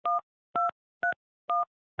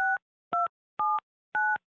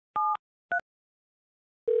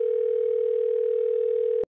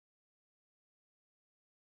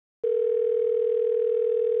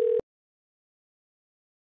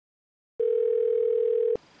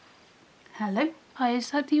Hello? Hi, is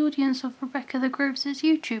that the audience of Rebecca the Groves'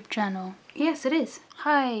 YouTube channel? Yes, it is.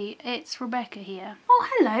 Hi, it's Rebecca here. Oh,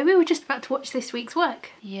 hello. We were just about to watch this week's work.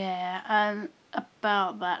 Yeah,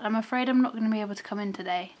 about that. I'm afraid I'm not going to be able to come in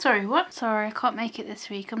today. Sorry, what? Sorry, I can't make it this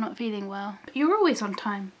week. I'm not feeling well. But you're always on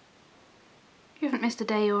time. You haven't missed a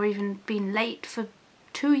day or even been late for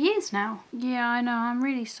 2 years now. Yeah, I know. I'm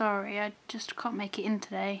really sorry. I just can't make it in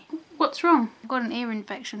today. What's wrong? I've got an ear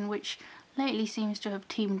infection which lately seems to have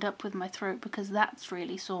teamed up with my throat because that's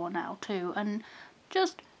really sore now too, and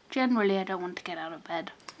just generally I don't want to get out of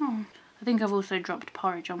bed. Oh. I think I've also dropped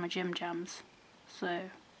porridge on my gym jams, so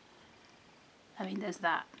I mean there's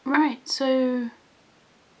that. Right, so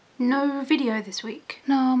no video this week?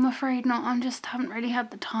 No, I'm afraid not. I just haven't really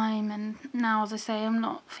had the time, and now, as I say, I'm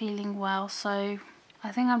not feeling well, so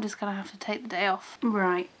I think I'm just gonna have to take the day off.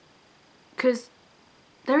 Right. Because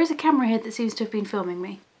there is a camera here that seems to have been filming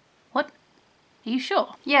me. What? Are you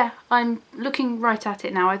sure? Yeah, I'm looking right at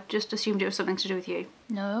it now. I just assumed it was something to do with you.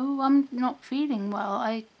 No, I'm not feeling well.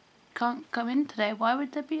 I can't come in today. Why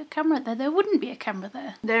would there be a camera there? There wouldn't be a camera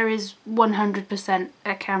there. There is 100%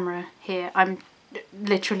 a camera here. I'm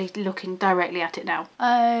literally looking directly at it now.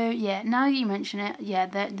 Oh, yeah, now you mention it, yeah,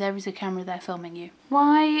 there is a camera there filming you.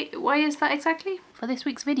 Why is that exactly? For this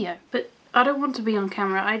week's video. But I don't want to be on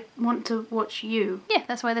camera. I want to watch you. Yeah,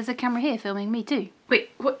 that's why there's a camera here filming me too. Wait,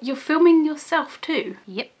 what? You're filming yourself too?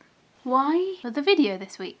 Yep. Why? For the video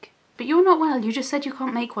this week. But you're not well. You just said you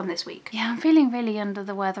can't make one this week. Yeah, I'm feeling really under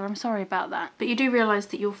the weather. I'm sorry about that. But you do realise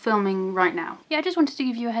that you're filming right now? Yeah, I just wanted to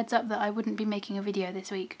give you a heads up that I wouldn't be making a video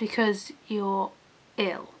this week. Because you're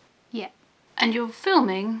ill. Yeah. And you're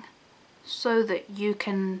filming so that you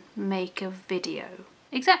can make a video.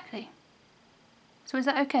 Exactly. So is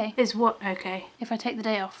that okay? Is what okay? If I take the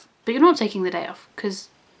day off? But you're not taking the day off, because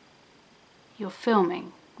you're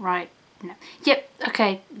filming, right? No. Yep,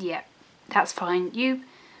 okay, yep. That's fine. You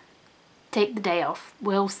take the day off.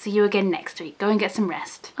 We'll see you again next week. Go and get some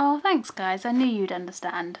rest. Oh, thanks guys. I knew you'd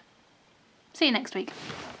understand. See you next week.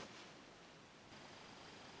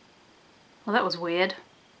 Well, that was weird.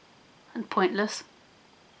 And pointless.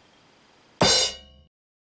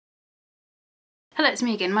 Hello, it's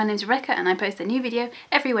me again. My name's Rebecca and I post a new video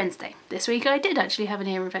every Wednesday. This week I did actually have an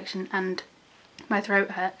ear infection and my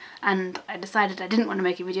throat hurt, and I decided I didn't want to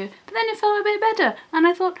make a video, but then it felt a bit better and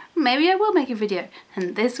I thought maybe I will make a video,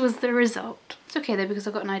 and this was the result. It's okay though, because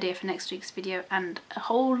I've got an idea for next week's video and a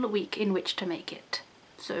whole week in which to make it.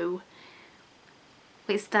 So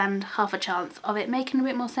we stand half a chance of it making a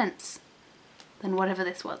bit more sense than whatever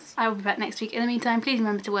this was. I will be back next week. In the meantime, please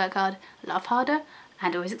remember to work hard, laugh harder,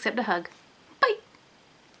 and always accept a hug.